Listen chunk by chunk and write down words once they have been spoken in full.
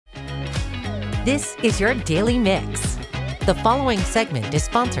This is your Daily Mix. The following segment is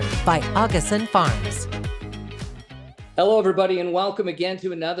sponsored by Augason Farms. Hello, everybody, and welcome again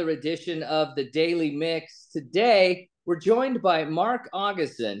to another edition of the Daily Mix. Today, we're joined by Mark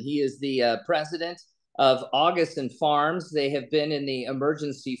Augason. He is the president of Augason Farms. They have been in the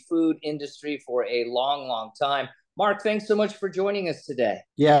emergency food industry for a long, long time. Mark, thanks so much for joining us today.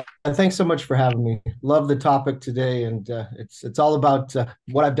 Yeah, thanks so much for having me. Love the topic today, and it's all about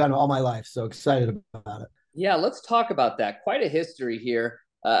what I've done all my life. So excited about it. Yeah, let's talk about that. Quite a history here.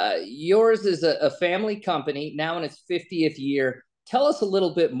 Yours is a family company now in its 50th year. Tell us a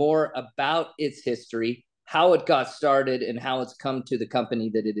little bit more about its history, how it got started, and how it's come to the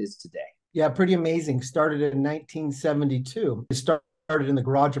company that it is today. Yeah, pretty amazing. Started in 1972. It started in the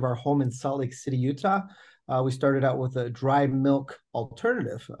garage of our home in Salt Lake City, Utah. We started out with a dry milk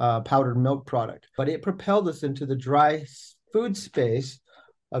alternative, powdered milk product, but it propelled us into the dry food space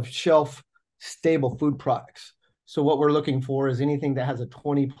of shelf stable food products. So what we're looking for is anything that has a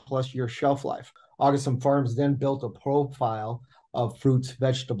 20+ year shelf life. Augason Farms then built a profile of fruits,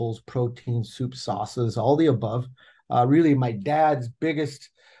 vegetables, protein, soup, sauces, all the above. Really my dad's biggest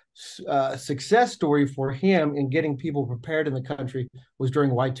success story for him in getting people prepared in the country was during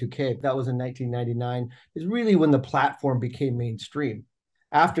Y2K. That was in 1999, is really when the platform became mainstream.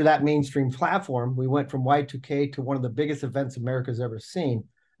 After that mainstream platform, we went from Y2K to one of the biggest events America's ever seen,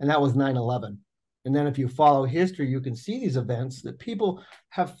 and that was 9/11. And then if you follow history, you can see these events that people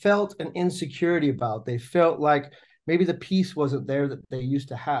have felt an insecurity about. They felt like maybe the peace wasn't there that they used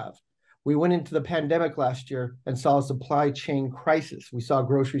to have. We went into the pandemic last year and saw a supply chain crisis. We saw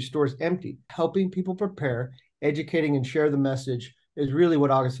grocery stores empty. Helping people prepare, educating, and share the message is really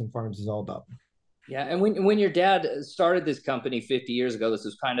what Augason Farms is all about. Yeah, and when your dad started this company 50 years ago, this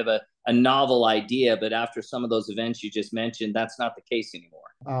was kind of a novel idea, but after some of those events you just mentioned, that's not the case anymore.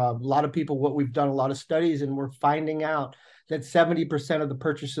 A lot of people, what we've done a lot of studies, and we're finding out that 70% of the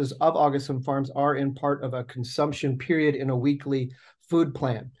purchases of Augason Farms are in part of a consumption period in a weekly food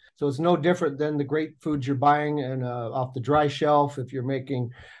plan. So it's no different than the great foods you're buying and off the dry shelf. If you're making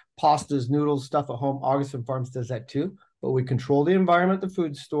pastas, noodles, stuff at home, Augason Farms does that too. But we control the environment the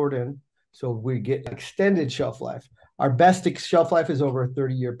food's stored in, so we get extended shelf life. Our best shelf life is over a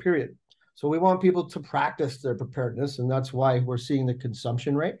 30-year period. So we want people to practice their preparedness, and that's why we're seeing the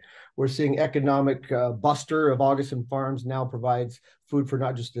consumption rate. We're seeing economic buster of Augason Farms now provides food for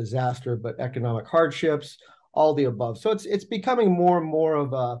not just disaster, but economic hardships, all the above. So it's becoming more and more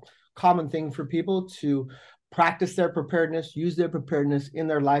of a common thing for people to practice their preparedness, use their preparedness in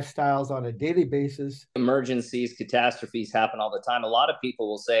their lifestyles on a daily basis. Emergencies, catastrophes happen all the time. A lot of people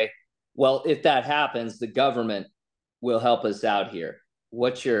will say, well, if that happens, the government will help us out here.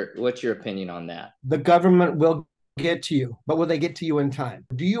 What's your opinion on that? The government will get to you, but will they get to you in time?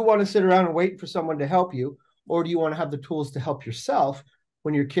 Do you want to sit around and wait for someone to help you, or do you want to have the tools to help yourself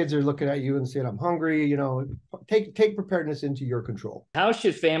when your kids are looking at you and saying, I'm hungry? You know, take preparedness into your control. How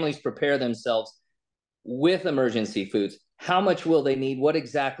should families prepare themselves with emergency foods? How much will they need? What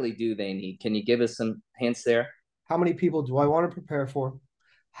exactly do they need? Can you give us some hints there? How many people do I want to prepare for?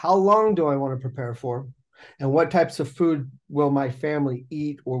 How long do I want to prepare for? And what types of food will my family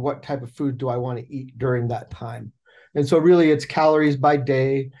eat, or what type of food do I want to eat during that time? And so really it's calories by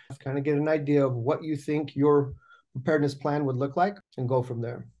day. Kind of get an idea of what you think your preparedness plan would look like and go from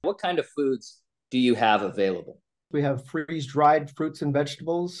there. What kind of foods do you have available? We have freeze-dried fruits and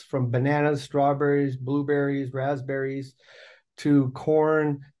vegetables, from bananas, strawberries, blueberries, raspberries, to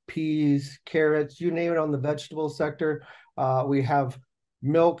corn, peas, carrots, you name it on the vegetable sector. We have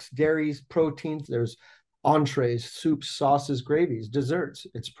milks, dairies, proteins. There's entrees, soups, sauces, gravies, desserts.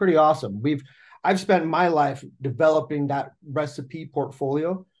 It's pretty awesome. I've spent my life developing that recipe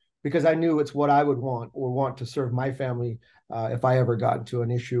portfolio because I knew it's what I would want to serve my family if I ever got into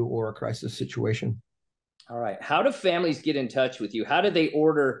an issue or a crisis situation. All right. How do families get in touch with you? How do they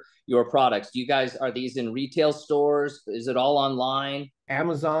order your products? Are these in retail stores? Is it all online?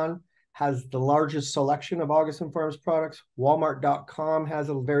 Amazon has the largest selection of Augason Farms products. Walmart.com has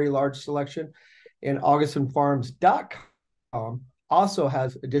a very large selection. And AugasonFarms.com also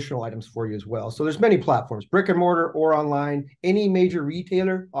has additional items for you as well. So there's many platforms, brick and mortar or online. Any major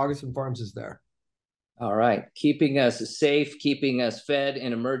retailer, Augason Farms is there. All right. Keeping us safe, keeping us fed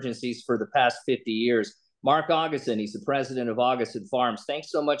in emergencies for the past 50 years. Mark Augason, he's the president of Augason Farms.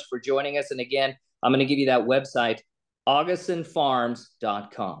 Thanks so much for joining us. And again, I'm going to give you that website,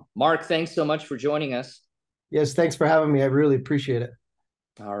 AugasonFarms.com. Mark, thanks so much for joining us. Yes, thanks for having me. I really appreciate it.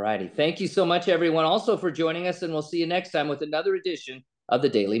 All righty. Thank you so much, everyone, also for joining us, and we'll see you next time with another edition of the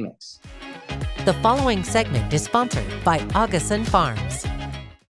Daily Mix. The following segment is sponsored by Augason Farms.